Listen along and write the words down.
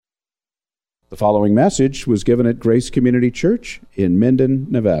The following message was given at Grace Community Church in Minden,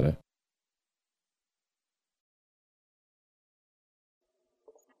 Nevada.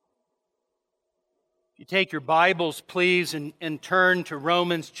 If you take your Bibles, please, and turn to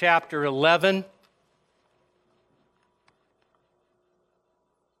Romans chapter 11.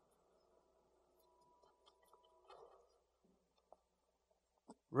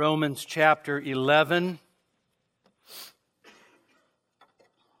 Romans chapter 11.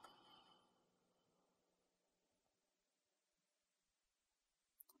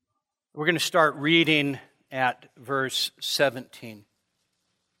 We're going to start reading at verse 17.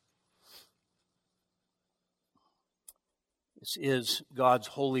 This is God's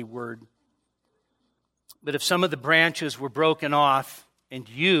holy word. But if some of the branches were broken off, and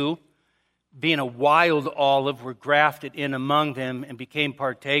you, being a wild olive, were grafted in among them and became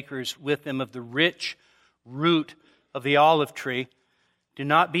partakers with them of the rich root of the olive tree, do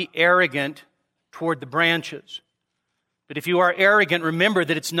not be arrogant toward the branches. But if you are arrogant, remember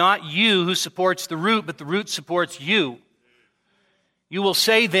that it's not you who supports the root, but the root supports you. You will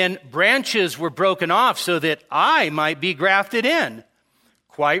say then, branches were broken off so that I might be grafted in.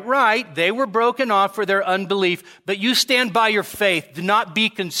 Quite right, they were broken off for their unbelief, but you stand by your faith. Do not be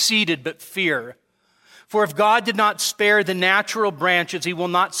conceited, but fear. For if God did not spare the natural branches, He will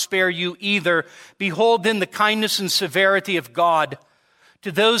not spare you either. Behold then the kindness and severity of God.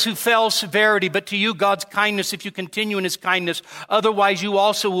 To those who fell, severity, but to you God's kindness if you continue in His kindness. Otherwise you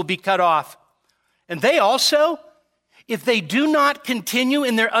also will be cut off. And they also, if they do not continue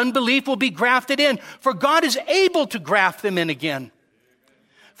in their unbelief, will be grafted in. For God is able to graft them in again.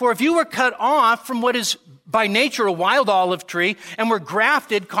 For if you were cut off from what is by nature a wild olive tree and were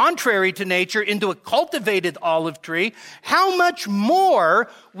grafted contrary to nature into a cultivated olive tree, how much more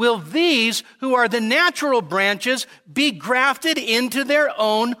will these who are the natural branches be grafted into their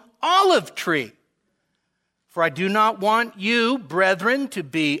own olive tree? For I do not want you, brethren, to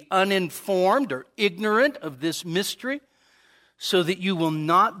be uninformed or ignorant of this mystery, so that you will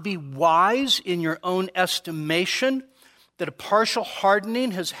not be wise in your own estimation, that a partial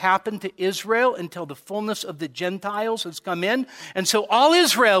hardening has happened to Israel until the fullness of the Gentiles has come in, and so all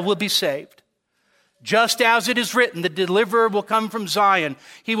Israel will be saved. Just as it is written, the deliverer will come from Zion.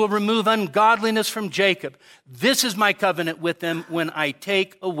 He will remove ungodliness from Jacob. This is my covenant with them when I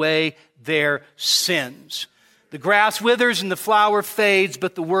take away their sins. The grass withers and the flower fades,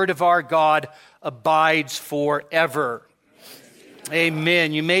 but the word of our God abides forever.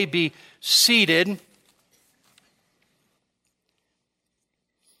 Amen. You may be seated.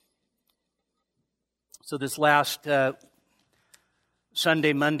 So this last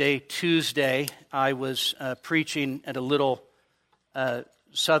Sunday, Monday, Tuesday, I was preaching at a little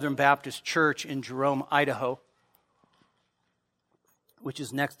Southern Baptist church in Jerome, Idaho, which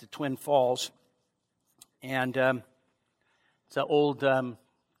is next to Twin Falls. And it's an old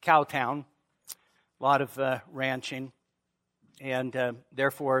cow town, a lot of ranching, and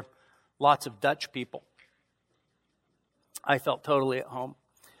therefore lots of Dutch people. I felt totally at home.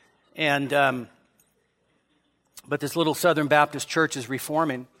 And but this little Southern Baptist church is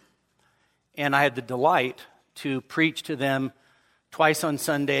reforming, and I had the delight to preach to them twice on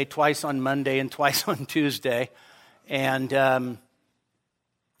Sunday, twice on Monday, and twice on Tuesday, and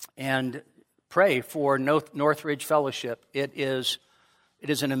pray for Northridge Fellowship. It is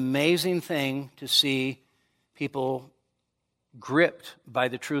an amazing thing to see people gripped by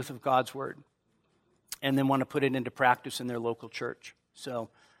the truth of God's Word and then want to put it into practice in their local church. So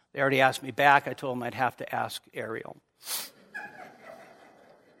they already asked me back. I told them I'd have to ask Ariel.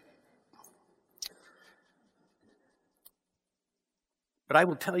 But I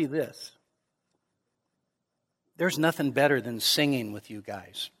will tell you this. There's nothing better than singing with you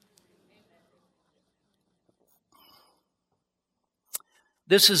guys.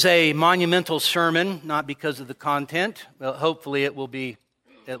 This is a monumental sermon, not because of the content. Well, hopefully it will be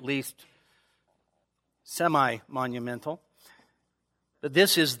at least semi-monumental. But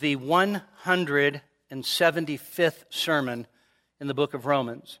this is the 175th sermon in the book of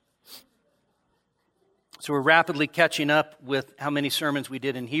Romans. So we're rapidly catching up with how many sermons we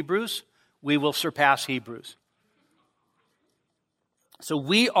did in Hebrews. We will surpass Hebrews. So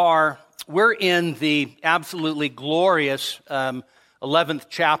we're in the absolutely glorious 11th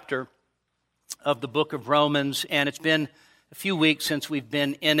chapter of the book of Romans, and it's been a few weeks since we've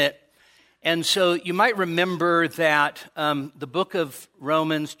been in it. And so you might remember that the book of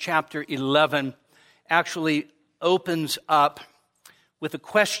Romans, chapter 11, actually opens up with a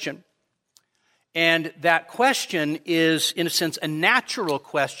question. And that question is, in a sense, a natural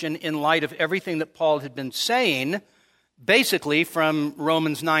question in light of everything that Paul had been saying basically from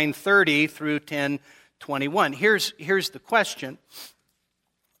Romans 9:30 through 10:21. Here's the question.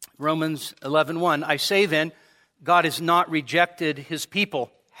 Romans 11:1, I say then, God has not rejected his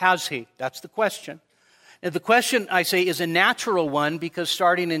people, has he? That's the question. And the question, I say, is a natural one because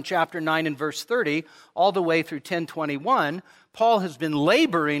starting in chapter 9 and verse 30, all the way through 10:21, Paul has been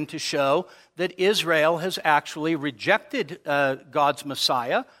laboring to show that Israel has actually rejected God's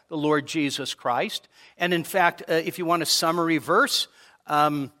Messiah, the Lord Jesus Christ. And in fact, if you want a summary verse,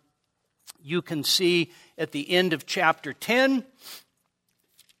 you can see at the end of chapter 10,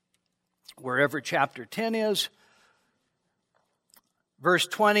 wherever chapter 10 is, verse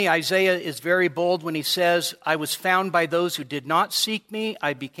 20, Isaiah is very bold when he says, I was found by those who did not seek me.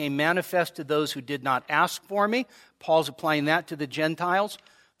 I became manifest to those who did not ask for me. Paul's applying that to the Gentiles.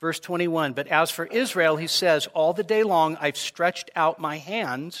 Verse 21, but as for Israel, he says, all the day long I've stretched out my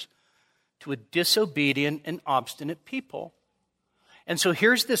hands to a disobedient and obstinate people. And so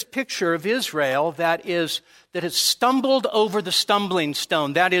here's this picture of Israel that has stumbled over the stumbling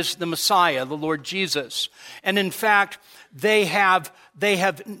stone. That is the Messiah, the Lord Jesus. And in fact, they have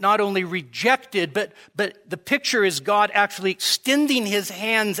not only rejected, but the picture is God actually extending his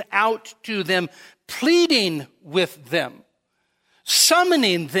hands out to them, pleading with them,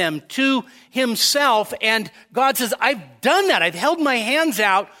 summoning them to himself. And God says, I've done that. I've held my hands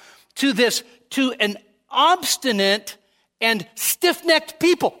out to an obstinate and stiff-necked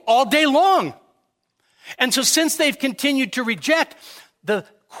people all day long. And so since they've continued to reject, the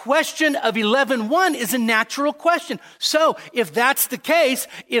question of 11:1 is a natural question. So if that's the case,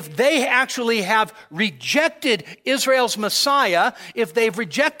 if they actually have rejected Israel's Messiah, if they've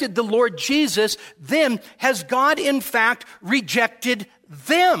rejected the Lord Jesus, then has God in fact rejected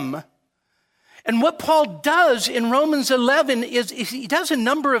them? And what Paul does in Romans 11 is he does a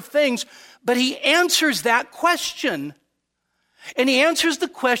number of things, but he answers that question. And he answers the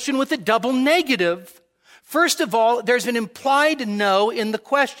question with a double negative. First of all, there's an implied no in the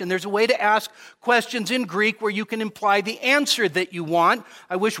question. There's a way to ask questions in Greek where you can imply the answer that you want.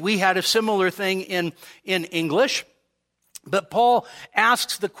 I wish we had a similar thing in English. But Paul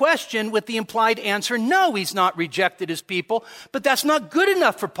asks the question with the implied answer, no, he's not rejected his people. But that's not good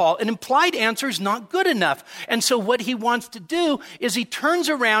enough for Paul. An implied answer is not good enough. And so what he wants to do is he turns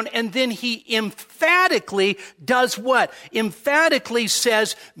around and then he emphatically does what? Emphatically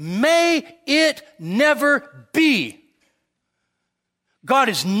says, may it never be. God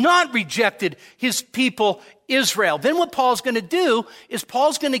has not rejected his people, Israel. Then what Paul's going to do is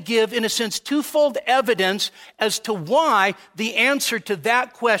Paul's going to give, in a sense, twofold evidence as to why the answer to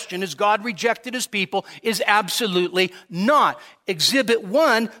that question, is God rejected his people, is absolutely not. Exhibit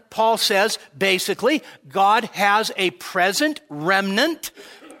 1, Paul says, basically, God has a present remnant,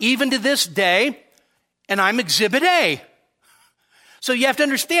 even to this day, and I'm exhibit A. So you have to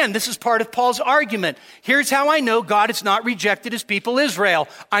understand, this is part of Paul's argument. Here's how I know God has not rejected his people Israel.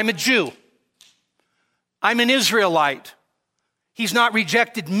 I'm a Jew. I'm an Israelite. He's not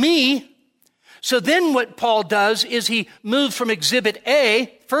rejected me. So then what Paul does is he moves from exhibit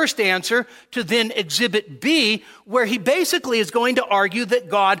A, first answer, to then exhibit B, where he basically is going to argue that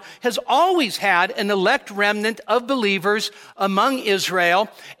God has always had an elect remnant of believers among Israel,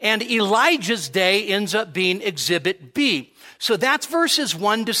 and Elijah's day ends up being exhibit B. So that's verses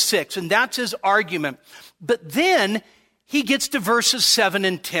 1 to 6, and that's his argument. But then he gets to verses 7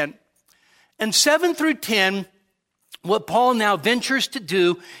 and 10. And 7 through 10, what Paul now ventures to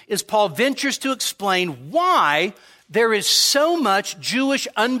do is Paul ventures to explain why there is so much Jewish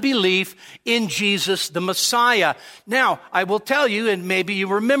unbelief in Jesus the Messiah. Now, I will tell you, and maybe you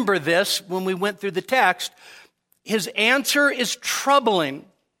remember this when we went through the text, his answer is troubling.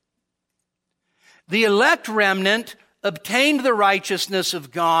 The elect remnant obtained the righteousness of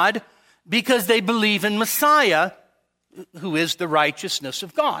God because they believe in Messiah, who is the righteousness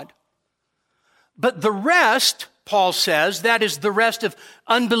of God. But the rest, Paul says, that is the rest of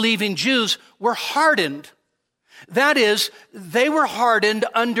unbelieving Jews, were hardened. That is, they were hardened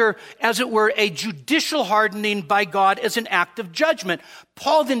under, as it were, a judicial hardening by God as an act of judgment.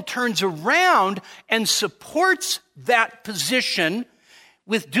 Paul then turns around and supports that position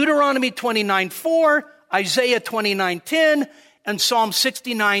with Deuteronomy 29:4, Isaiah 29:10, and Psalm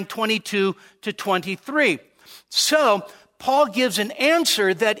 69:22 to 23. So Paul gives an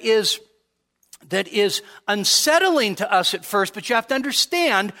answer that is unsettling to us at first, but you have to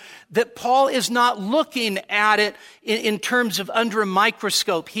understand that Paul is not looking at it in terms of under a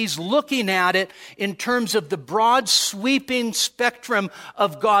microscope. He's looking at it in terms of the broad sweeping spectrum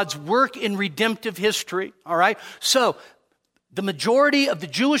of God's work in redemptive history. All right? So the majority of the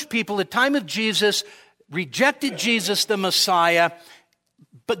Jewish people at the time of Jesus, rejected Jesus the Messiah,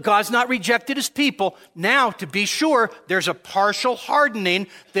 but God's not rejected his people. Now, to be sure, there's a partial hardening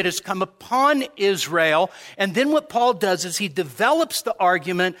that has come upon Israel. And then what Paul does is he develops the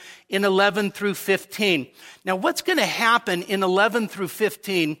argument in 11 through 15. Now, what's going to happen in 11 through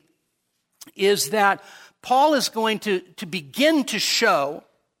 15 is that Paul is going to begin to show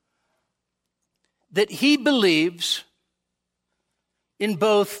that he believes in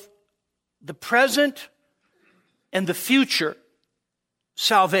both the present and the future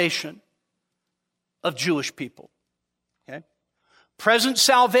salvation of Jewish people. Okay? Present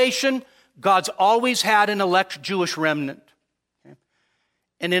salvation, God's always had an elect Jewish remnant. Okay?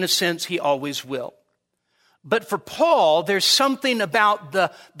 And in a sense, he always will. But for Paul, there's something about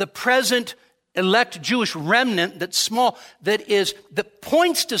the present elect Jewish remnant that's small, that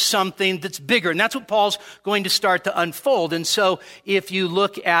points to something that's bigger. And that's what Paul's going to start to unfold. And so if you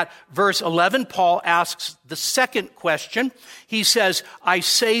look at verse 11, Paul asks the second question. He says, I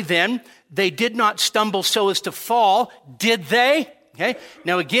say then, they did not stumble so as to fall, did they? Okay.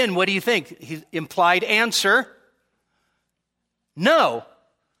 Now again, what do you think? Implied answer, no.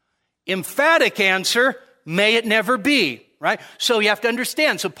 Emphatic answer, may it never be. Right? So you have to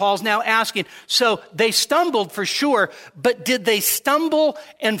understand. So Paul's now asking, so they stumbled for sure, but did they stumble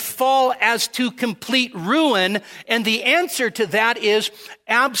and fall as to complete ruin? And the answer to that is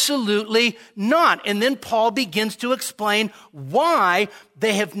absolutely not. And then Paul begins to explain why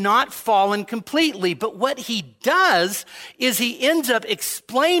they have not fallen completely. But what he does is he ends up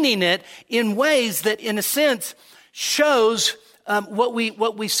explaining it in ways that, in a sense, shows what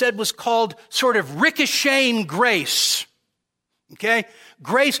we said was called sort of ricocheting grace. Okay?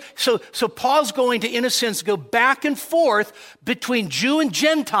 Grace. So Paul's going to, in a sense, go back and forth between Jew and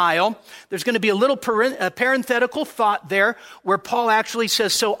Gentile. There's going to be a little parenthetical thought there where Paul actually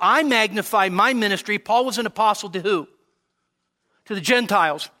says, so I magnify my ministry. Paul was an apostle to who? To the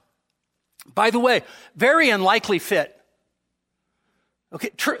Gentiles. By the way, very unlikely fit. Okay,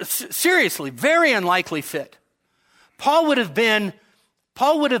 seriously, very unlikely fit. Paul would have been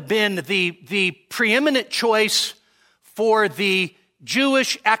the preeminent choice for the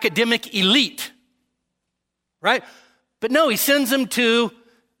Jewish academic elite, right? But no, he sends them to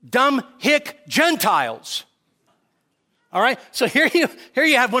dumb hick Gentiles. All right, so here you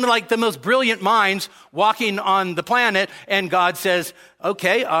have one of like the most brilliant minds walking on the planet, and God says,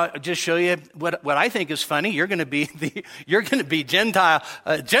 "Okay, I'll just show you what I think is funny. You're going to be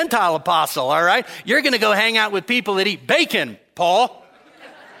Gentile apostle. All right, you're going to go hang out with people that eat bacon, Paul."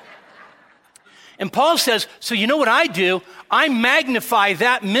 And Paul says, so you know what I do? I magnify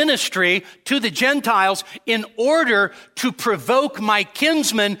that ministry to the Gentiles in order to provoke my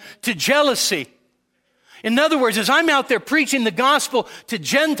kinsmen to jealousy. In other words, as I'm out there preaching the gospel to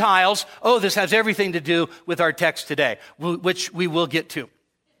Gentiles, this has everything to do with our text today, which we will get to.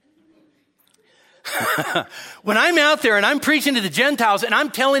 When I'm out there and I'm preaching to the Gentiles and I'm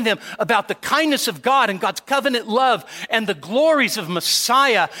telling them about the kindness of God and God's covenant love and the glories of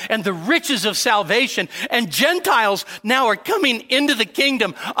Messiah and the riches of salvation, and Gentiles now are coming into the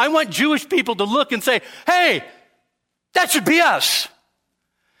kingdom, I want Jewish people to look and say, hey, that should be us,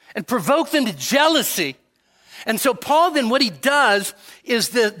 and provoke them to jealousy. And so Paul then, what he does is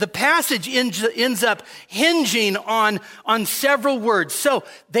the passage ends up hinging on several words. So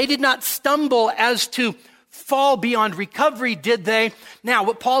they did not stumble as to fall beyond recovery, did they? Now,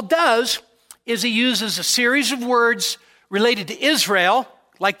 what Paul does is he uses a series of words related to Israel,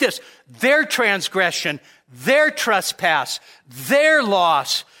 like this: their transgression, their trespass, their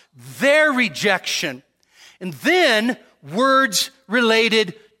loss, their rejection. And then words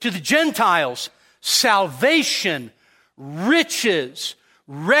related to the Gentiles: salvation, riches,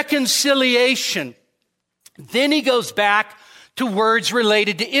 reconciliation. Then he goes back to words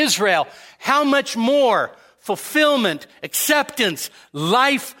related to Israel. How much more? Fulfillment, acceptance,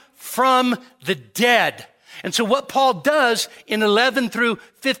 life from the dead. And so what Paul does in 11 through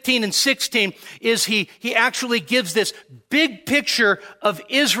 15 and 16 is he actually gives this big picture of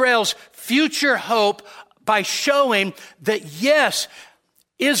Israel's future hope by showing that, yes,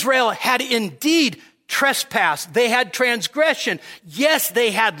 Israel had indeed trespassed. They had transgression. Yes, they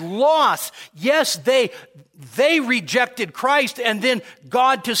had loss. Yes, they rejected Christ, and then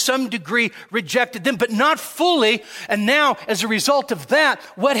God to some degree rejected them, but not fully. And now, as a result of that,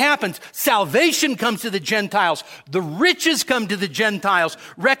 what happens? Salvation comes to the Gentiles. The riches come to the Gentiles.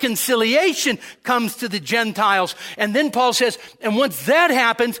 Reconciliation comes to the Gentiles. And then Paul says, and once that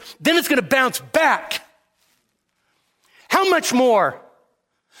happens, then it's going to bounce back. How much more?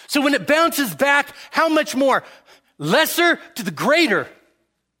 So when it bounces back, how much more? Lesser to the greater.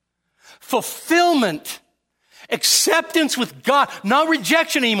 Fulfillment Acceptance with God, not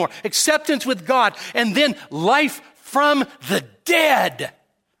rejection anymore. Acceptance with God. And then life from the dead.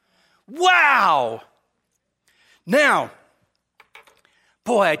 Wow. Now,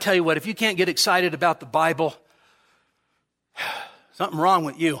 boy, I tell you what, if you can't get excited about the Bible, something wrong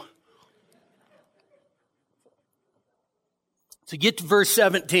with you. So get to verse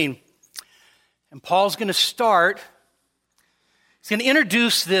 17. And Paul's going to start. He's going to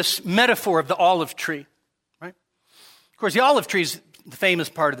introduce this metaphor of the olive tree. Right? Of course, the olive tree is the famous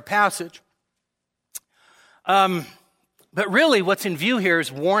part of the passage. But really what's in view here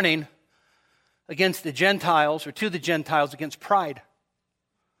is warning against the Gentiles, or to the Gentiles, against pride.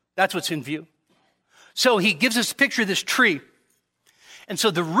 That's what's in view. So he gives us a picture of this tree. And so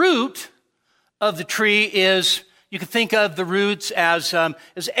the root of the tree is, you can think of the roots as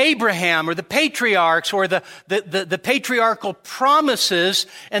Abraham or the patriarchs or the patriarchal promises,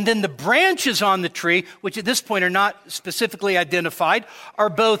 and then the branches on the tree, which at this point are not specifically identified, are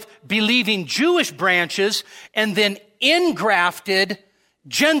both believing Jewish branches and then engrafted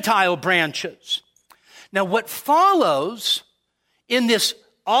Gentile branches. Now what follows in this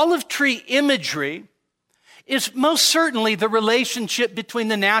olive tree imagery is most certainly the relationship between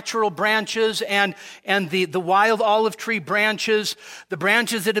the natural branches and the wild olive tree branches, the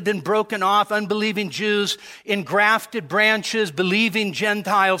branches that have been broken off, unbelieving Jews, engrafted branches, believing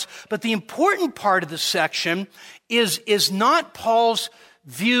Gentiles. But the important part of the section is not Paul's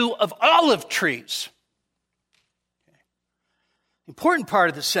view of olive trees. The important part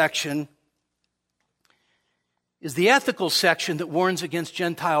of the section is the ethical section that warns against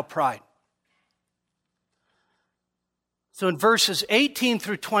Gentile pride. So in verses 18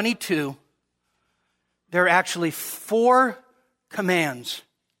 through 22, there are actually 4 commands.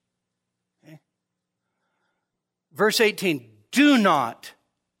 Okay? Verse 18, do not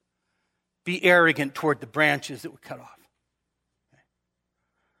be arrogant toward the branches that were cut off. Okay?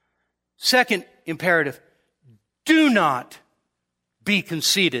 Second imperative, do not be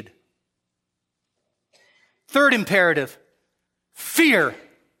conceited. Third imperative, fear.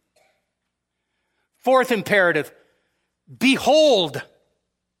 Fourth imperative, behold,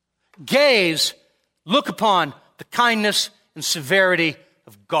 gaze, look upon the kindness and severity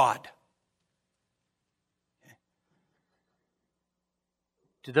of God. Okay.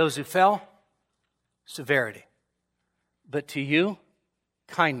 To those who fell, severity. But to you,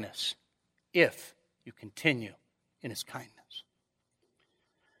 kindness, if you continue in His kindness.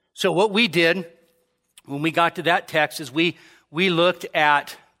 So what we did when we got to that text is we looked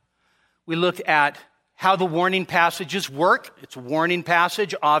at how the warning passages work. It's a warning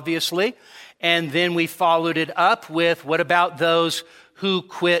passage, obviously. And then we followed it up with, what about those who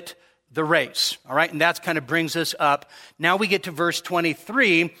quit the race? All right, and that kind of brings us up. Now we get to verse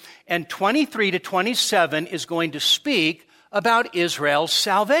 23, and 23 to 27 is going to speak about Israel's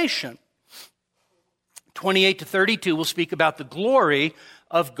salvation. 28 to 32 will speak about the glory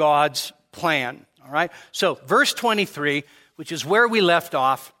of God's plan. All right, so verse 23, which is where we left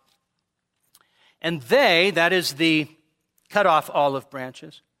off, and they, that is the cut off olive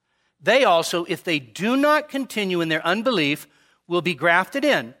branches, they also, if they do not continue in their unbelief, will be grafted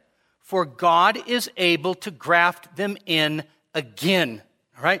in, for God is able to graft them in again.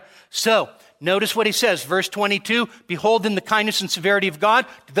 All right, so notice what he says, verse 22, behold then the kindness and severity of God.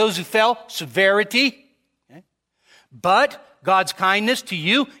 To those who fell, severity. Okay. But God's kindness to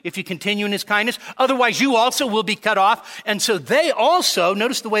you, if you continue in His kindness. Otherwise, you also will be cut off. And so they also,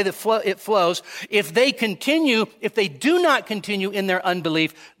 notice the way that it flows, if they do not continue in their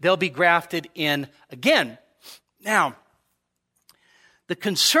unbelief, they'll be grafted in again. Now, the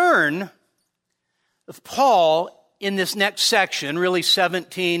concern of Paul in this next section, really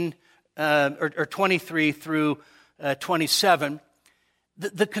 17 or 23 through 27,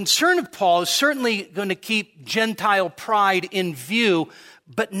 the concern of Paul is certainly going to keep Gentile pride in view,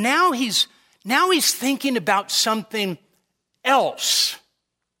 but now he's thinking about something else.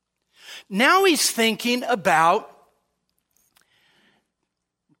 Now he's thinking about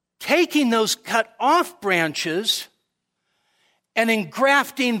taking those cut off branches and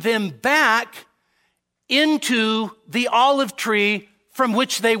engrafting them back into the olive tree from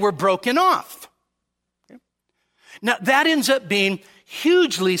which they were broken off. Okay? Now that ends up being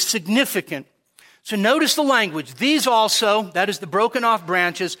hugely significant. So notice the language. These also, that is the broken off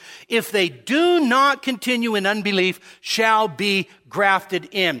branches, if they do not continue in unbelief, shall be grafted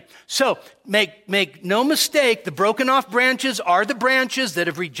in. So make no mistake, the broken off branches are the branches that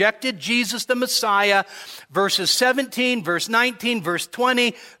have rejected Jesus the Messiah. Verses 17, verse 19, verse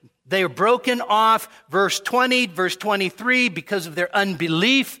 20, They are broken off, verse 20, verse 23, because of their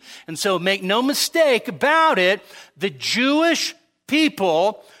unbelief. And so make no mistake about it, the Jewish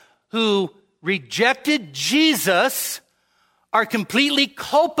people who rejected Jesus are completely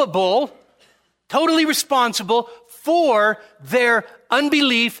culpable, totally responsible for their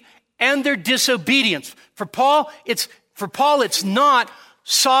unbelief and their disobedience. For Paul, it's not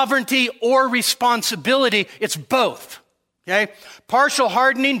sovereignty or responsibility, it's both. Okay? Partial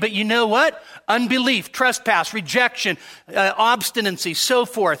hardening, but you know what? Unbelief, trespass, rejection, obstinacy, so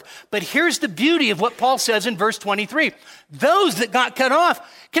forth. But here's the beauty of what Paul says in verse 23. Those that got cut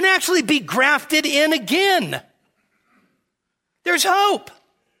off can actually be grafted in again. There's hope.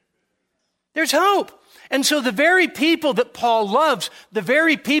 There's hope. And so the very people that Paul loves, the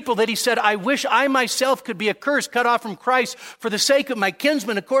very people that he said, I wish I myself could be accursed, cut off from Christ for the sake of my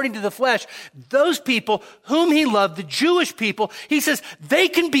kinsmen according to the flesh, those people whom he loved, the Jewish people, he says they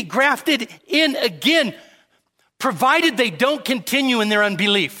can be grafted in again, provided they don't continue in their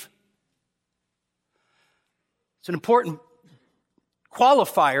unbelief. It's an important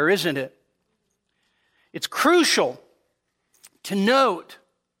qualifier, isn't it? It's crucial to note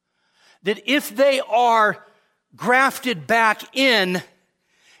that if they are grafted back in,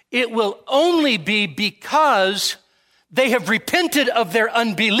 it will only be because they have repented of their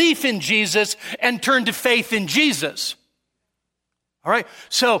unbelief in Jesus and turned to faith in Jesus. All right,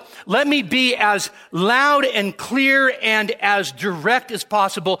 so let me be as loud and clear and as direct as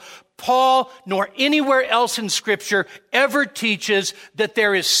possible. Paul, nor anywhere else in Scripture, ever teaches that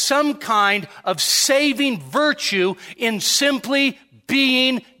there is some kind of saving virtue in simply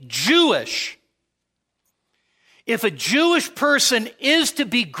being Jewish. If a Jewish person is to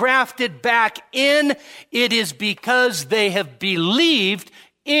be grafted back in, it is because they have believed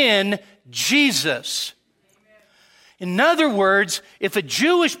in Jesus. In other words, if a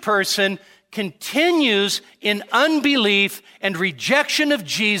Jewish person continues in unbelief and rejection of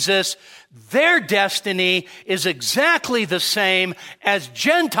Jesus, their destiny is exactly the same as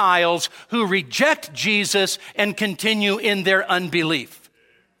Gentiles who reject Jesus and continue in their unbelief.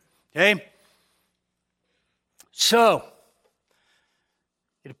 Okay? So,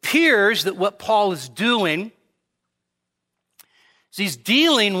 it appears that what Paul is doing is he's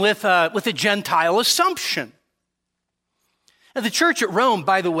dealing with a Gentile assumption. Now, the church at Rome,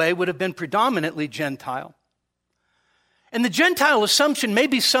 by the way, would have been predominantly Gentile. And the Gentile assumption may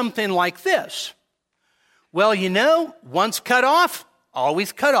be something like this. Well, you know, once cut off,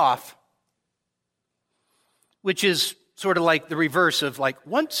 always cut off. Which is sort of like the reverse of like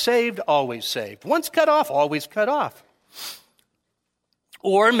once saved, always saved. Once cut off, always cut off.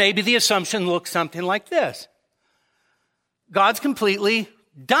 Or maybe the assumption looks something like this. God's completely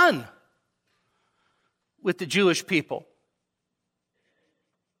done with the Jewish people.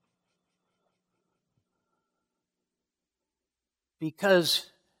 Because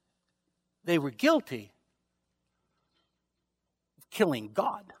they were guilty of killing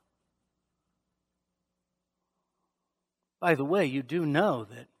God. By the way, you do know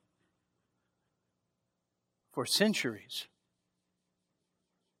that for centuries,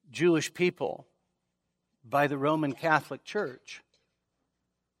 Jewish people, by the Roman Catholic Church,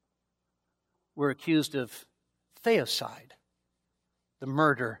 were accused of theocide, the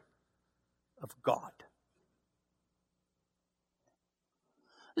murder of God.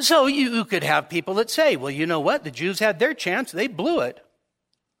 So you could have people that say, well, you know what? The Jews had their chance. They blew it.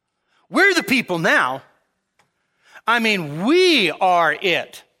 We're the people now. I mean, we are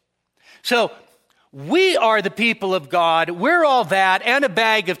it. So we are the people of God. We're all that and a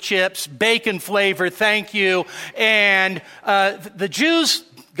bag of chips, bacon flavor, thank you. And the Jews,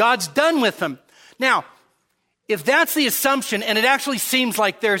 God's done with them. Now, if that's the assumption, and it actually seems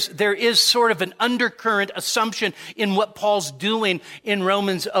like there is sort of an undercurrent assumption in what Paul's doing in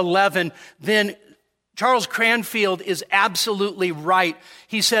Romans 11, then Charles Cranfield is absolutely right.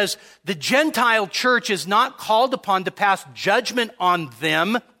 He says, the Gentile church is not called upon to pass judgment on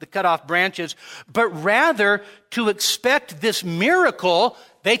them, the cut off branches, but rather to expect this miracle,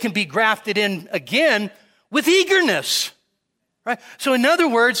 they can be grafted in again, with eagerness. Right? So in other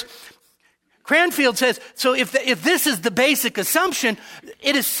words, Cranfield says, so if this is the basic assumption,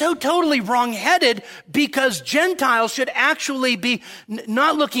 it is so totally wrong-headed because Gentiles should actually be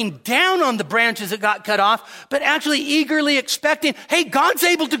not looking down on the branches that got cut off, but actually eagerly expecting, hey, God's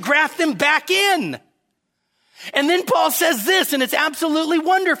able to graft them back in. And then Paul says this, and it's absolutely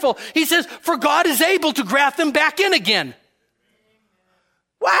wonderful. He says, for God is able to graft them back in again.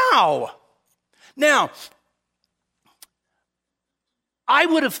 Wow. Now, I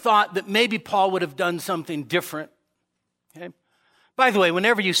would have thought that maybe Paul would have done something different. Okay? By the way,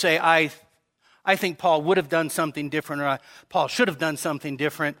 whenever you say, I think Paul would have done something different, or Paul should have done something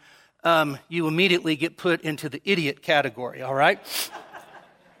different, you immediately get put into the idiot category, all right?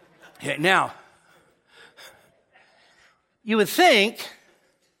 Okay, now, you'd think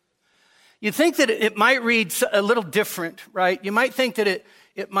that it might read a little different, right? You might think that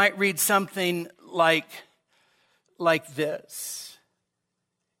it might read something like this.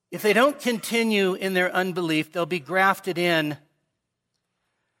 If they don't continue in their unbelief, they'll be grafted in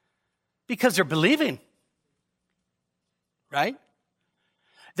because they're believing, right?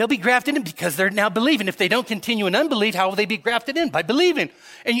 They'll be grafted in because they're now believing. If they don't continue in unbelief, how will they be grafted in? By believing.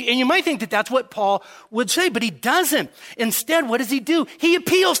 And you might think that that's what Paul would say, but he doesn't. Instead, what does he do? He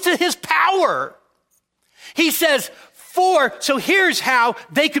appeals to his power. He says, so here's how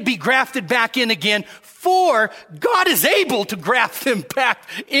they could be grafted back in again. For God is able to graft them back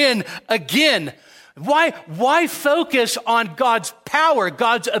in again. Why focus on God's power,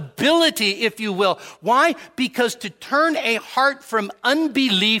 God's ability, if you will? Why? Because to turn a heart from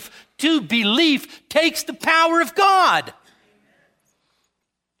unbelief to belief takes the power of God.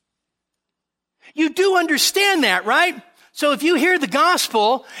 You do understand that, right? So if you hear the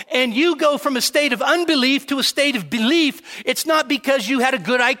gospel and you go from a state of unbelief to a state of belief, it's not because you had a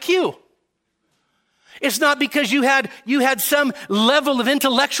good IQ. It's not because you had some level of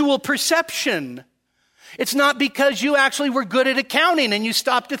intellectual perception. It's not because you actually were good at accounting and you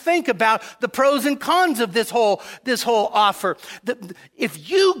stopped to think about the pros and cons of this whole offer. If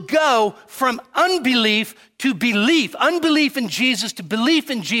you go from unbelief to belief, unbelief in Jesus to belief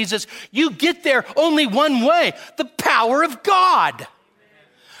in Jesus, you get there only one way, the power of God.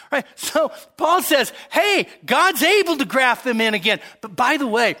 Right? So Paul says, hey, God's able to graft them in again. But by the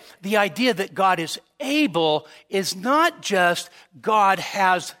way, the idea that God is able is not just God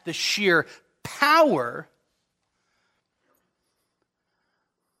has the sheer power,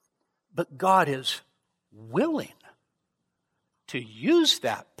 but God is willing to use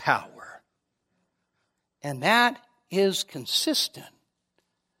that power. And that is consistent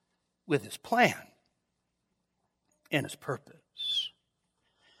with his plan and his purpose.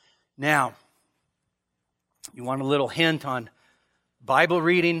 Now, you want a little hint on Bible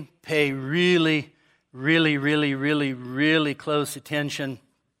reading? Pay really, really, really, really, really close attention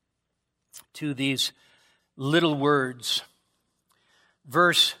to these little words.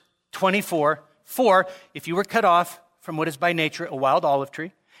 Verse 24, for if you were cut off from what is by nature a wild olive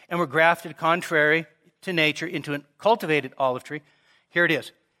tree and were grafted contrary to nature into a cultivated olive tree, here it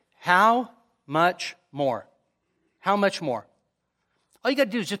is. How much more? How much more? All you got to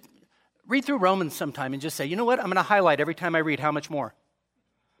do is just read through Romans sometime and just say, you know what? I'm going to highlight every time I read how much more.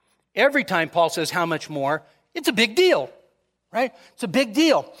 Every time Paul says how much more, it's a big deal. Right? It's a big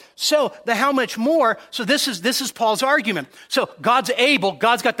deal. So the how much more, so this is Paul's argument. So God's able,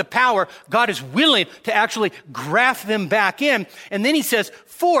 God's got the power, God is willing to actually graft them back in. And then he says,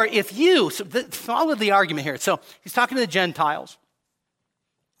 for if you, follow the argument here. So he's talking to the Gentiles.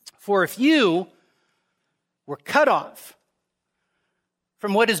 For if you were cut off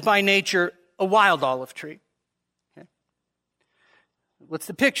from what is by nature a wild olive tree. Okay? What's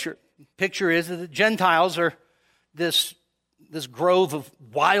the picture? The picture is that the Gentiles are this grove of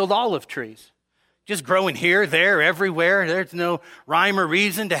wild olive trees, just growing here, there, everywhere. There's no rhyme or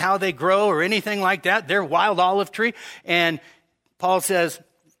reason to how they grow or anything like that. They're wild olive tree. And Paul says,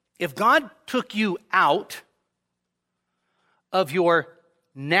 if God took you out of your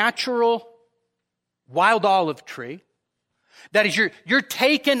natural wild olive tree, that is, you're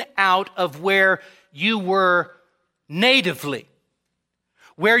taken out of where you were natively,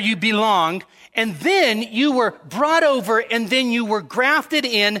 where you belonged, and then you were brought over and then you were grafted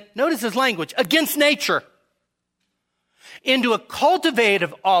in, notice his language, against nature, into a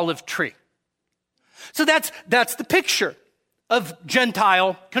cultivated olive tree. So that's the picture of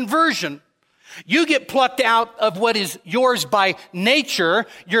Gentile conversion. You get plucked out of what is yours by nature,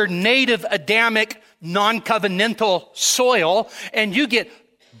 your native Adamic, non-covenantal soil, and you get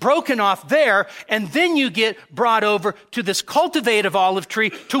broken off there, and then you get brought over to this cultivated olive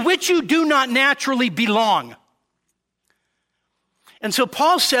tree to which you do not naturally belong. And so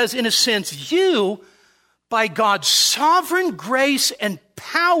Paul says, in a sense, you, by God's sovereign grace and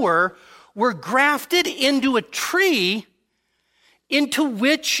power, were grafted into a tree into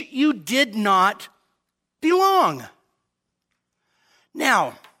which you did not belong.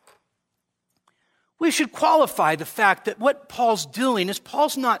 Now, we should qualify the fact that what Paul's doing is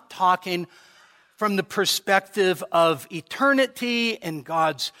Paul's not talking from the perspective of eternity and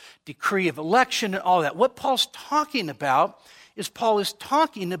God's decree of election and all that. What Paul's talking about is Paul is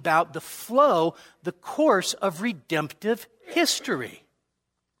talking about the flow, the course of redemptive history.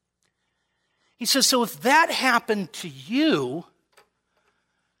 He says, so if that happened to you,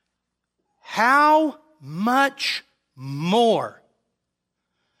 how much more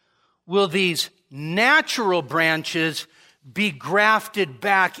will these natural branches be grafted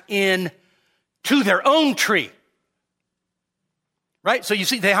back in to their own tree? Right? So you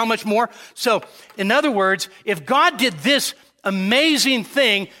see how much more? So, in other words, if God did this amazing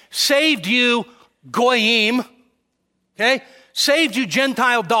thing, saved you goyim, okay? Saved you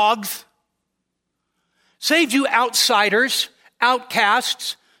Gentile dogs, saved you outsiders,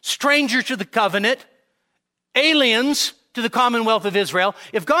 outcasts, strangers to the covenant, aliens to the commonwealth of Israel.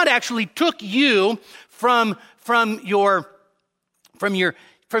 If God actually took you from your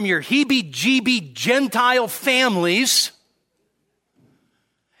heebie-jeebie Gentile families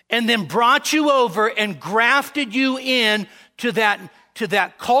and then brought you over and grafted you in to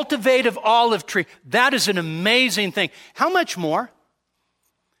that cultivative olive tree, that is an amazing thing. How much more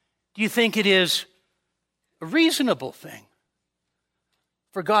do you think it is a reasonable thing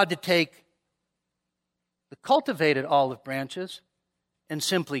for God to take the cultivated olive branches and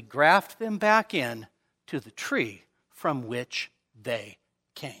simply graft them back in to the tree from which they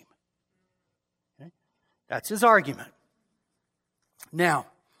came? Okay? That's his argument. Now,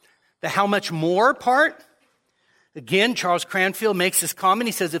 the how much more part, again, Charles Cranfield makes this comment.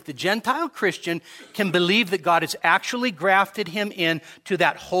 He says, if the Gentile Christian can believe that God has actually grafted him in to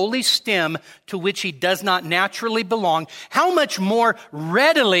that holy stem to which he does not naturally belong, how much more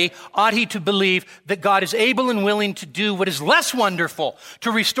readily ought he to believe that God is able and willing to do what is less wonderful,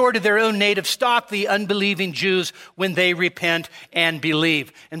 to restore to their own native stock the unbelieving Jews when they repent and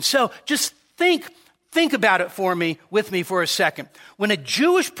believe. And so just think about it with me for a second. When a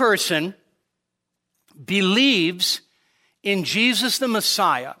Jewish person believes in Jesus the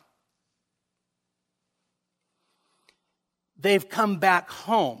Messiah, they've come back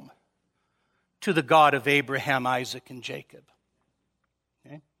home to the God of Abraham, Isaac, and Jacob.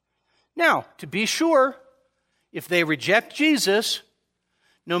 Okay? Now, to be sure, if they reject Jesus,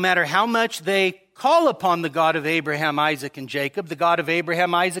 no matter how much they call upon the God of Abraham, Isaac, and Jacob, the God of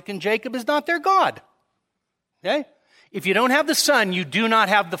Abraham, Isaac, and Jacob is not their God. Okay? If you don't have the Son, you do not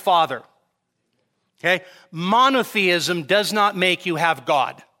have the Father. Okay? Monotheism does not make you have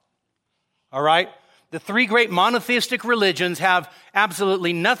God. All right? The three great monotheistic religions have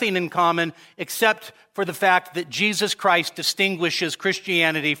absolutely nothing in common except for the fact that Jesus Christ distinguishes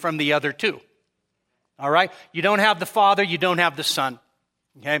Christianity from the other two. All right? You don't have the Father, you don't have the Son.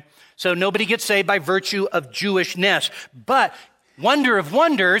 Okay? So nobody gets saved by virtue of Jewishness. But wonder of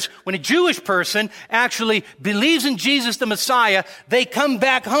wonders, when a Jewish person actually believes in Jesus the Messiah, they come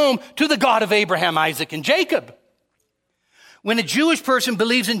back home to the God of Abraham, Isaac, and Jacob. When a Jewish person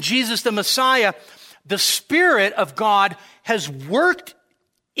believes in Jesus the Messiah, the Spirit of God has worked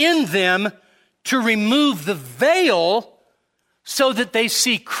in them to remove the veil so that they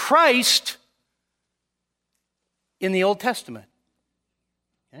see Christ in the Old Testament.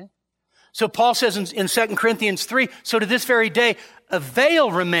 So Paul says in 2 Corinthians 3, so to this very day, a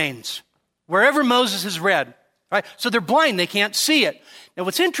veil remains wherever Moses is read. Right? So they're blind, they can't see it. Now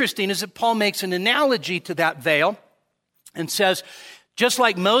what's interesting is that Paul makes an analogy to that veil and says, just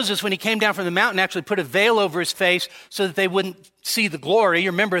like Moses, when he came down from the mountain, actually put a veil over his face so that they wouldn't see the glory.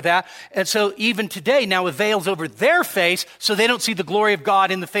 You remember that? And so even today, now a veil's over their face so they don't see the glory of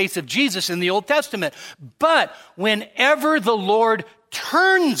God in the face of Jesus in the Old Testament. But whenever the Lord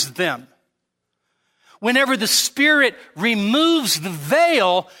turns them, whenever the Spirit removes the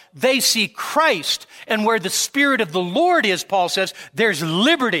veil, they see Christ. And where the Spirit of the Lord is, Paul says, there's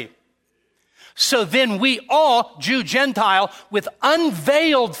liberty. So then we all, Jew, Gentile, with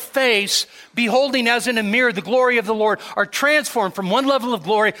unveiled face, beholding as in a mirror the glory of the Lord, are transformed from one level of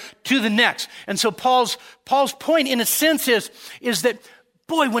glory to the next. And so Paul's point, in a sense, is that,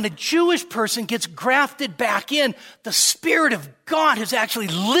 boy, when a Jewish person gets grafted back in, the Spirit of God has actually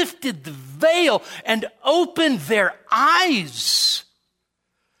lifted the veil and opened their eyes.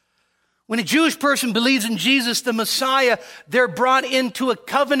 When a Jewish person believes in Jesus the Messiah, they're brought into a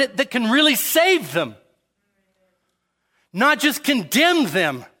covenant that can really save them, not just condemn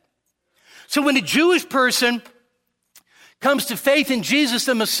them. So when a Jewish person comes to faith in Jesus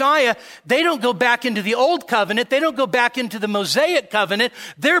the Messiah, they don't go back into the old covenant. They don't go back into the Mosaic covenant.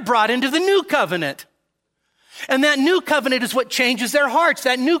 They're brought into the new covenant. And that new covenant is what changes their hearts.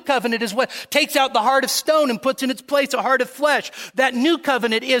 That new covenant is what takes out the heart of stone and puts in its place a heart of flesh. That new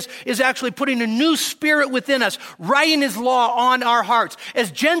covenant is actually putting a new spirit within us, writing his law on our hearts.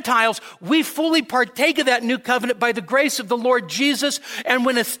 As Gentiles, we fully partake of that new covenant by the grace of the Lord Jesus. And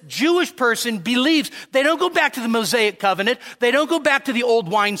when a Jewish person believes, they don't go back to the Mosaic covenant. They don't go back to the old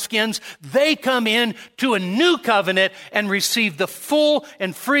wineskins. They come in to a new covenant and receive the full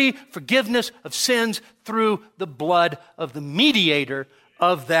and free forgiveness of sins through the blood of the mediator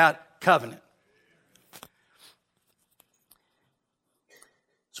of that covenant.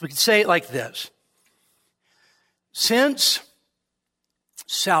 So we can say it like this. Since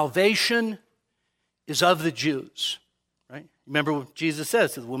salvation is of the Jews, right? Remember what Jesus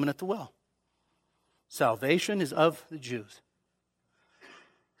says to the woman at the well. Salvation is of the Jews.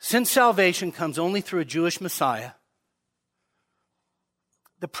 Since salvation comes only through a Jewish Messiah,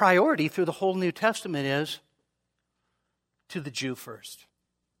 the priority through the whole New Testament is to the Jew first.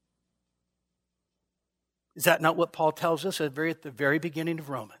 Is that not what Paul tells us at the very beginning of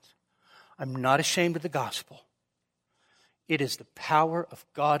Romans? I'm not ashamed of the gospel. It is the power of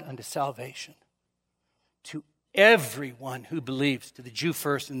God unto salvation to everyone who believes, to the Jew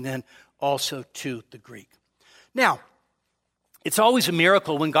first and then also to the Greek. Now, it's always a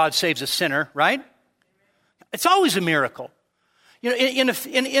miracle when God saves a sinner, right? It's always a miracle. You know,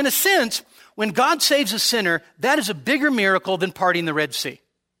 in a sense, when God saves a sinner, that is a bigger miracle than parting the Red Sea.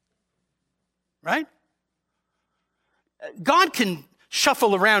 Right? God can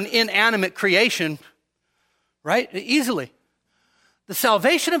shuffle around inanimate creation, right? Easily. The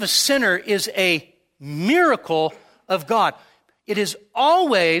salvation of a sinner is a miracle of God. The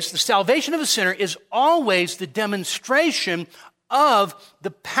salvation of a sinner is always the demonstration of the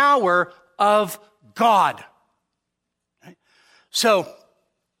power of God. So,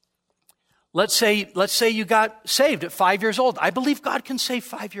 let's say you got saved at 5 years old. I believe God can save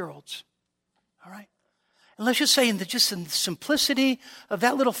 5-year-olds. All right? And let's just say in the simplicity of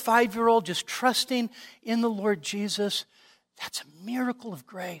that little 5-year-old just trusting in the Lord Jesus, that's a miracle of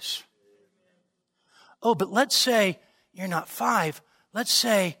grace. Oh, but let's say you're not 5. Let's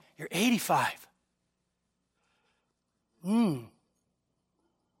say you're 85.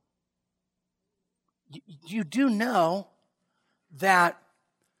 You do know that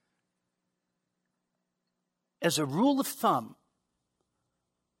as a rule of thumb,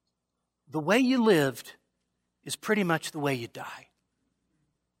 the way you lived is pretty much the way you die.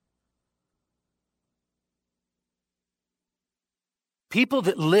 People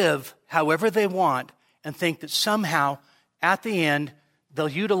that live however they want and think that somehow at the end they'll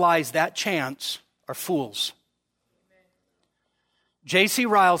utilize that chance are fools. J.C.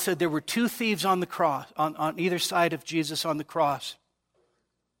 Ryle said there were 2 thieves on the cross, on either side of Jesus on the cross.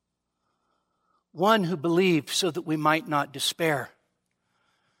 One who believed so that we might not despair.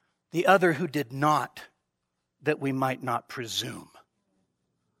 The other who did not, that we might not presume.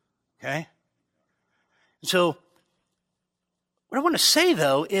 Okay? So, what I want to say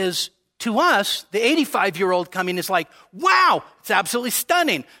though is, to us, the 85-year-old coming is like, wow, it's absolutely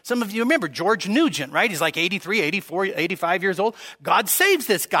stunning. Some of you remember George Nugent, right? He's like 83, 84, 85 years old. God saves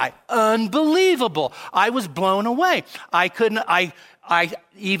this guy. Unbelievable. I was blown away. I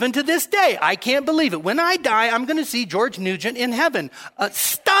even to this day, I can't believe it. When I die, I'm going to see George Nugent in heaven.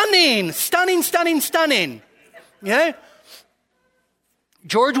 Stunning. Yeah?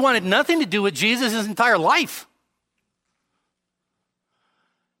 George wanted nothing to do with Jesus his entire life.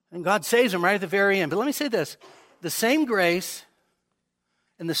 And God saves him right at the very end. But let me say this. The same grace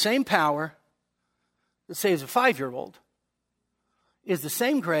and the same power that saves a 5-year-old is the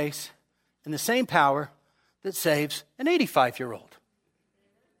same grace and the same power that saves an 85-year-old.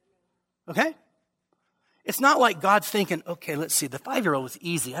 Okay? It's not like God's thinking, okay, let's see, the 5-year-old was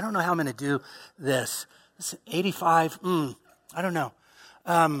easy. I don't know how I'm going to do this. Listen, 85, I don't know.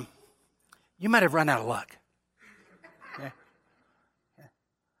 You might have run out of luck.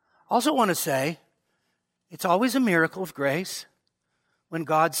 Also want to say, it's always a miracle of grace when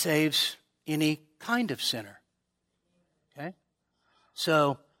God saves any kind of sinner. Okay?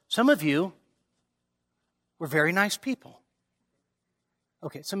 So, some of you were very nice people.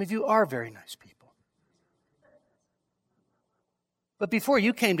 Okay, some of you are very nice people. But before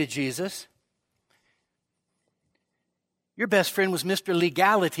you came to Jesus, your best friend was Mr.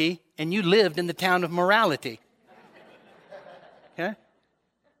 Legality, and you lived in the town of morality. Okay?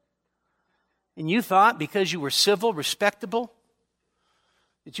 And you thought because you were civil, respectable,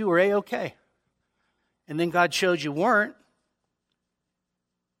 that you were A-okay. And then God showed you weren't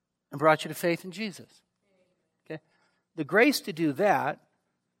and brought you to faith in Jesus. Okay? The grace to do that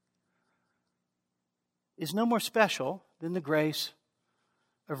is no more special than the grace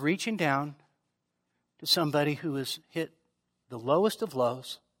of reaching down to somebody who has hit the lowest of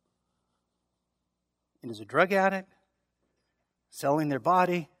lows and is a drug addict, selling their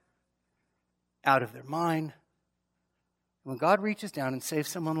body, out of their mind. When God reaches down and saves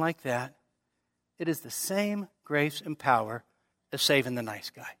someone like that, it is the same grace and power as saving the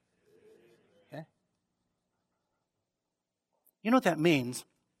nice guy. Okay? You know what that means?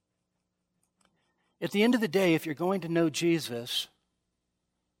 At the end of the day, if you're going to know Jesus,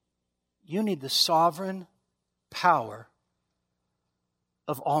 you need the sovereign power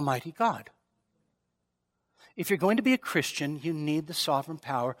of Almighty God. If you're going to be a Christian, you need the sovereign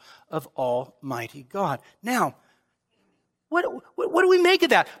power of Almighty God. Now, what do we make of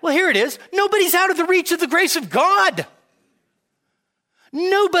that? Well, here it is. Nobody's out of the reach of the grace of God.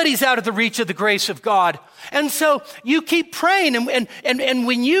 Nobody's out of the reach of the grace of God. And so you keep praying, and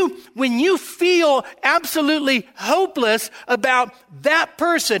when you feel absolutely hopeless about that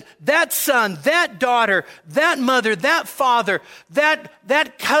person, that son, that daughter, that mother, that father,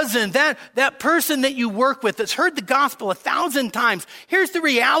 that cousin, that person that you work with that's heard the gospel 1,000 times, here's the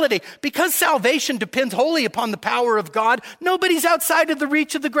reality. Because salvation depends wholly upon the power of God, nobody's outside of the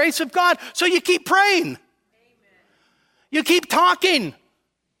reach of the grace of God. So you keep praying. Amen. You keep talking.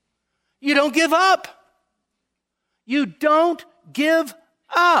 You don't give up. You don't give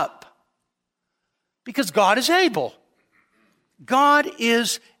up. Because God is able. God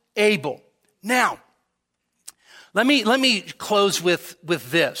is able. Now, let me close with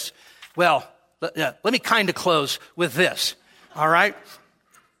this. Well, let me kind of close with this. All right?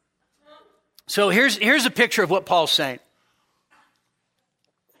 So here's a picture of what Paul's saying.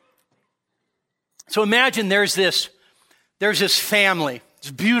 So imagine there's this family. It's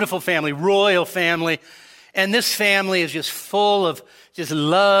a beautiful family, royal family. And this family is just full of just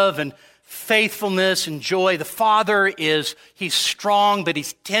love and faithfulness and joy. The father he's strong, but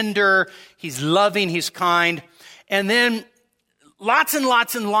he's tender. He's loving, he's kind. And then lots and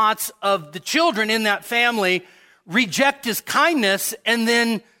lots and lots of the children in that family reject his kindness and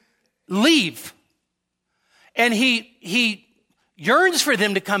then leave. And he yearns for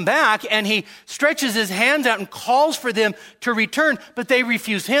them to come back, and he stretches his hands out and calls for them to return, but they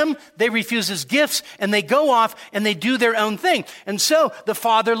refuse him, they refuse his gifts, and they go off and they do their own thing. And so the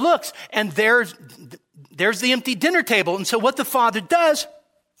father looks, and there's the empty dinner table. And so what the father does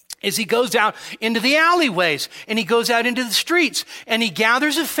is he goes out into the alleyways, and he goes out into the streets, and he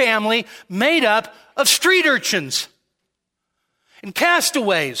gathers a family made up of street urchins and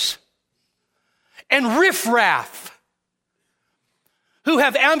castaways and riffraff, who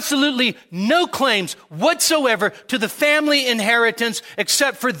have absolutely no claims whatsoever to the family inheritance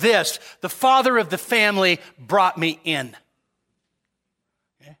except for this: the father of the family brought me in.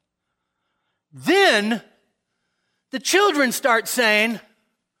 Okay. Then the children start saying,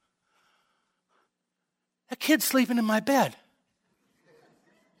 that kid's sleeping in my bed.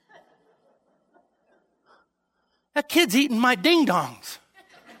 That kid's eating my ding-dongs.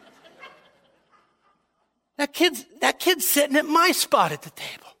 That kid's sitting at my spot at the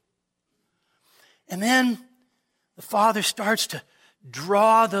table. And then the father starts to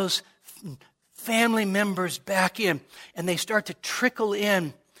draw those family members back in, and they start to trickle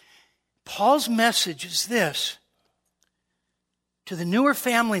in. Paul's message is this to the newer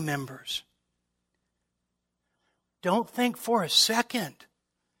family members: don't think for a second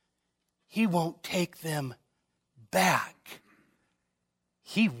he won't take them back.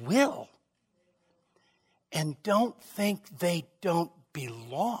 He will. And don't think they don't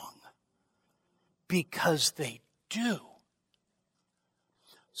belong, because they do.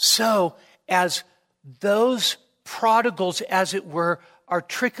 So as those prodigals, as it were, are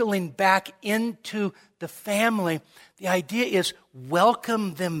trickling back into the family, the idea is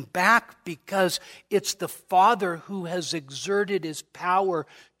welcome them back, because it's the Father who has exerted his power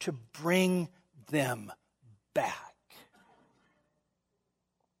to bring them back.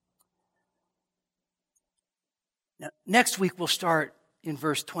 Now, next week we'll start in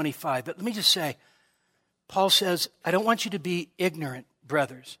verse 25. But let me just say, Paul says, I don't want you to be ignorant,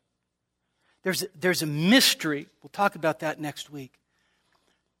 brothers. There's a mystery. We'll talk about that next week.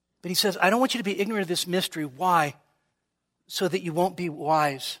 But he says, I don't want you to be ignorant of this mystery. Why? So that you won't be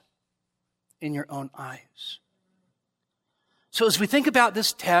wise in your own eyes. So as we think about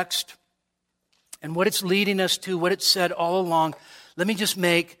this text and what it's leading us to, what it's said all along, let me just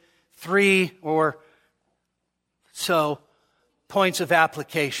make 3 or so points of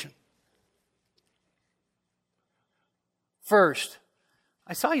application. First,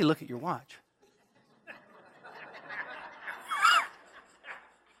 I saw you look at your watch.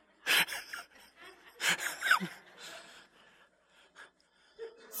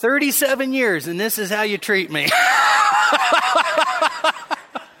 37 years, and this is how you treat me.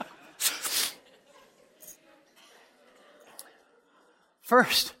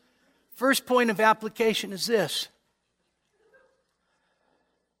 First point of application is this.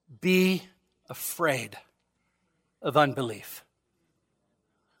 Be afraid of unbelief.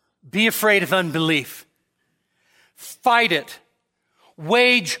 Be afraid of unbelief. Fight it.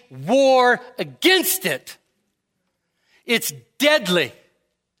 Wage war against it. It's deadly.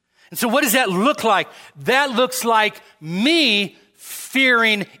 And so what does that look like? That looks like me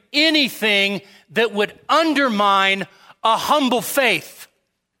fearing anything that would undermine a humble faith.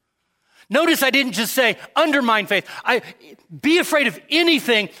 Notice I didn't just say undermine faith. Be afraid of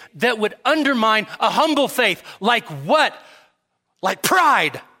anything that would undermine a humble faith. Like what? Like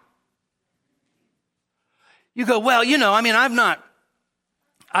pride. You go, well,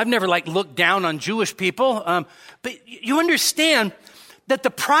 I've never looked down on Jewish people. But you understand that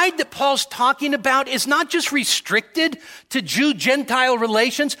the pride that Paul's talking about is not just restricted to Jew-Gentile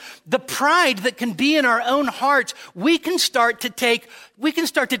relations. The pride that can be in our own hearts, we can start to take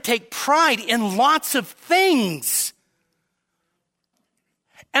pride in lots of things.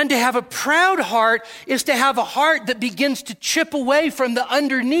 And to have a proud heart is to have a heart that begins to chip away from the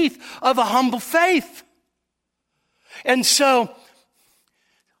underneath of a humble faith. And so,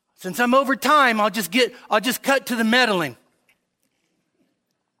 since I'm over time, I'll just cut to the meddling.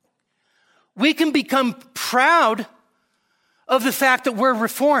 We can become proud of the fact that we're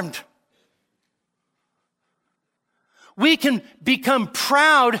Reformed. We can become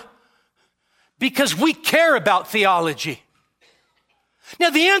proud because we care about theology. Now,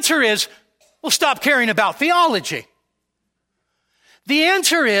 the answer is, well, stop caring about theology. The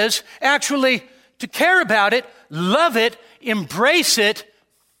answer is actually to care about it, love it, embrace it,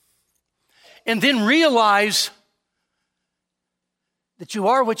 and then realize that you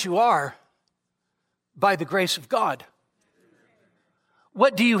are what you are by the grace of God.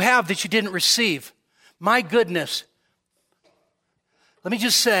 What do you have that you didn't receive? My goodness. Let me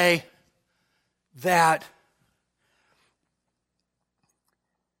just say that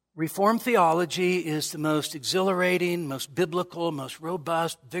Reformed theology is the most exhilarating, most biblical, most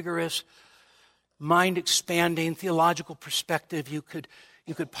robust, vigorous, mind-expanding theological perspective you could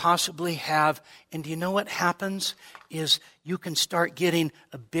possibly have. And do you know what happens? Is you can start getting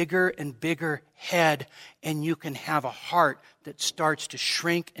a bigger and bigger head, and you can have a heart that starts to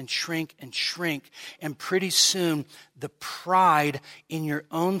shrink and shrink and shrink. And pretty soon, the pride in your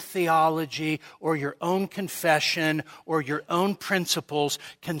own theology or your own confession or your own principles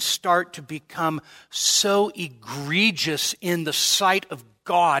can start to become so egregious in the sight of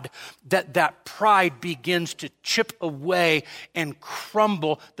God that pride begins to chip away and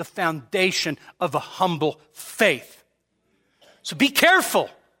crumble the foundation of a humble faith. So be careful.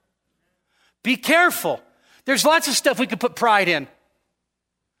 Be careful. There's lots of stuff we could put pride in.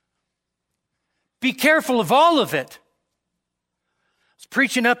 Be careful of all of it. I was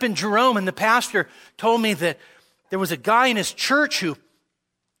preaching up in Jerome, and the pastor told me that there was a guy in his church who,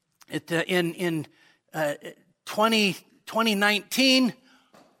 in 2019,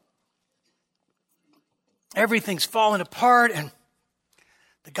 everything's falling apart, and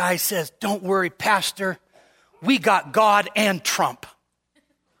the guy says, "Don't worry, Pastor, we got God and Trump."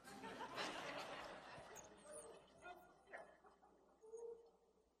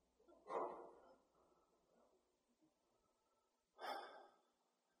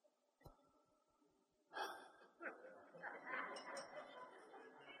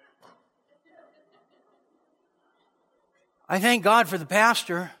 I thank God for the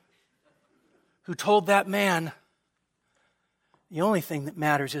pastor who told that man, the only thing that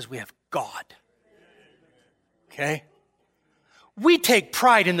matters is we have God. Okay? We take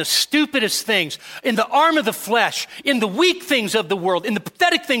pride in the stupidest things, in the arm of the flesh, in the weak things of the world, in the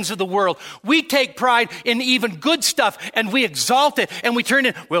pathetic things of the world. We take pride in even good stuff, and we exalt it, and we turn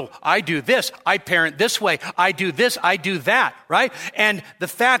it, well, I do this, I parent this way, I do this, I do that, right? And the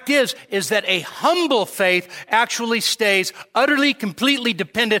fact is that a humble faith actually stays utterly, completely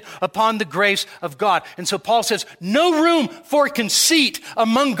dependent upon the grace of God. And so Paul says, no room for conceit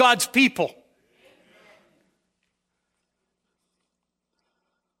among God's people.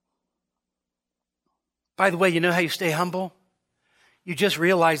 By the way, you know how you stay humble? You just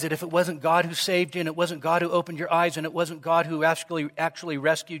realize that if it wasn't God who saved you, and it wasn't God who opened your eyes, and it wasn't God who actually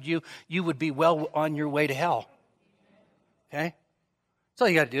rescued you, you would be well on your way to hell. Okay? That's all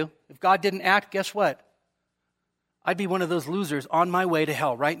you got to do. If God didn't act, guess what? I'd be one of those losers on my way to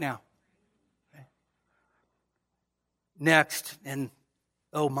hell right now. Okay? Next, and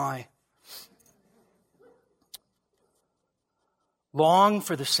oh my. long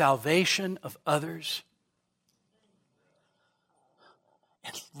for the salvation of others,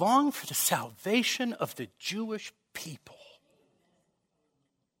 and long for the salvation of the Jewish people.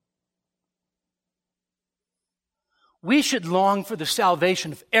 We should long for the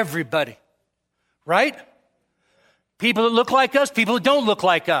salvation of everybody, right? People that look like us, people that don't look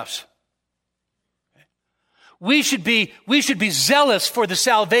like us. We should be zealous for the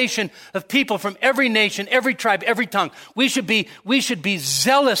salvation of people from every nation, every tribe, every tongue. We should be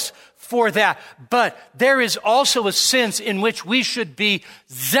zealous for that. But there is also a sense in which we should be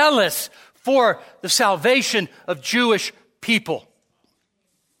zealous for the salvation of Jewish people.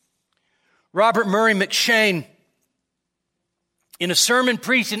 Robert Murray McCheyne, in a sermon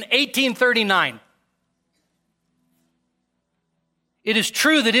preached in 1839, it is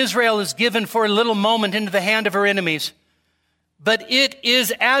true that Israel is given for a little moment into the hand of her enemies, but it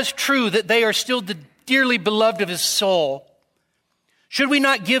is as true that they are still the dearly beloved of his soul. Should we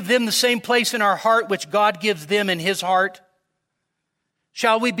not give them the same place in our heart which God gives them in his heart?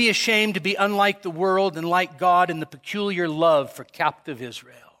 Shall we be ashamed to be unlike the world and like God in the peculiar love for captive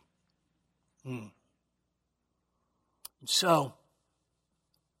Israel? And so,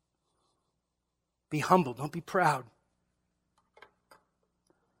 be humble, don't be proud.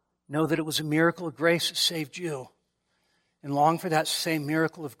 Know that it was a miracle of grace that saved you, and long for that same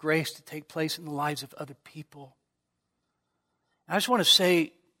miracle of grace to take place in the lives of other people. I just want to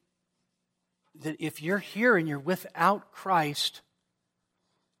say that if you're here and you're without Christ,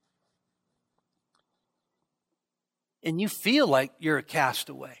 and you feel like you're a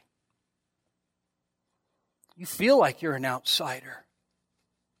castaway, you feel like you're an outsider,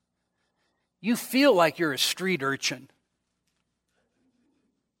 you feel like you're a street urchin,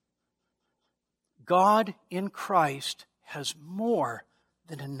 God in Christ has more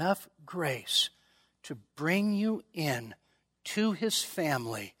than enough grace to bring you in to his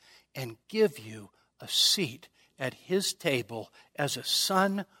family and give you a seat at his table as a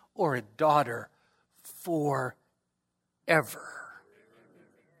son or a daughter forever.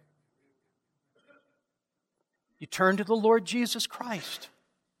 You turn to the Lord Jesus Christ.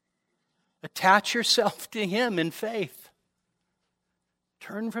 Attach yourself to him in faith.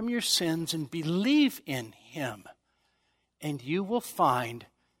 Turn from your sins and believe in him, and you will find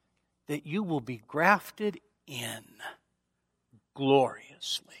that you will be grafted in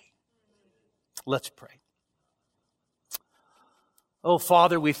gloriously. Let's pray. Oh,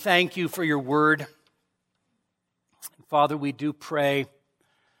 Father, we thank you for your word. Father, we do pray.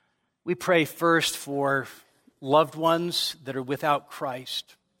 We pray first for loved ones that are without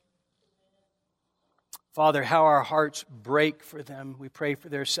Christ. Father, how our hearts break for them. We pray for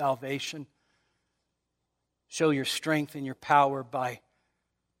their salvation. Show your strength and your power by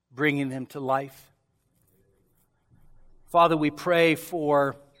bringing them to life. Father, we pray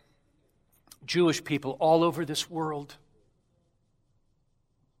for Jewish people all over this world,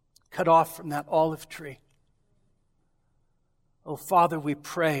 cut off from that olive tree. Oh, Father, we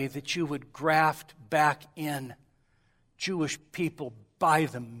pray that you would graft back in Jewish people by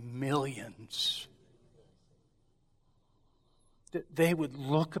the millions, that they would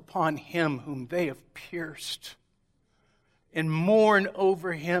look upon him whom they have pierced and mourn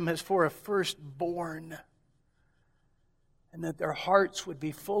over him as for a firstborn, and that their hearts would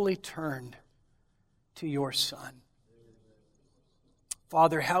be fully turned to your Son.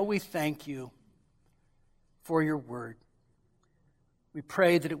 Father, how we thank you for your word. We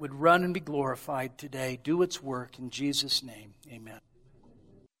pray that it would run and be glorified today. Do its work in Jesus' name. Amen.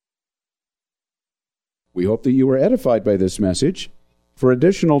 We hope that you were edified by this message. For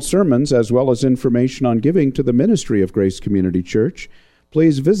additional sermons as well as information on giving to the ministry of Grace Community Church,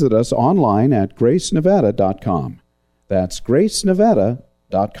 please visit us online at gracenevada.com. That's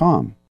gracenevada.com.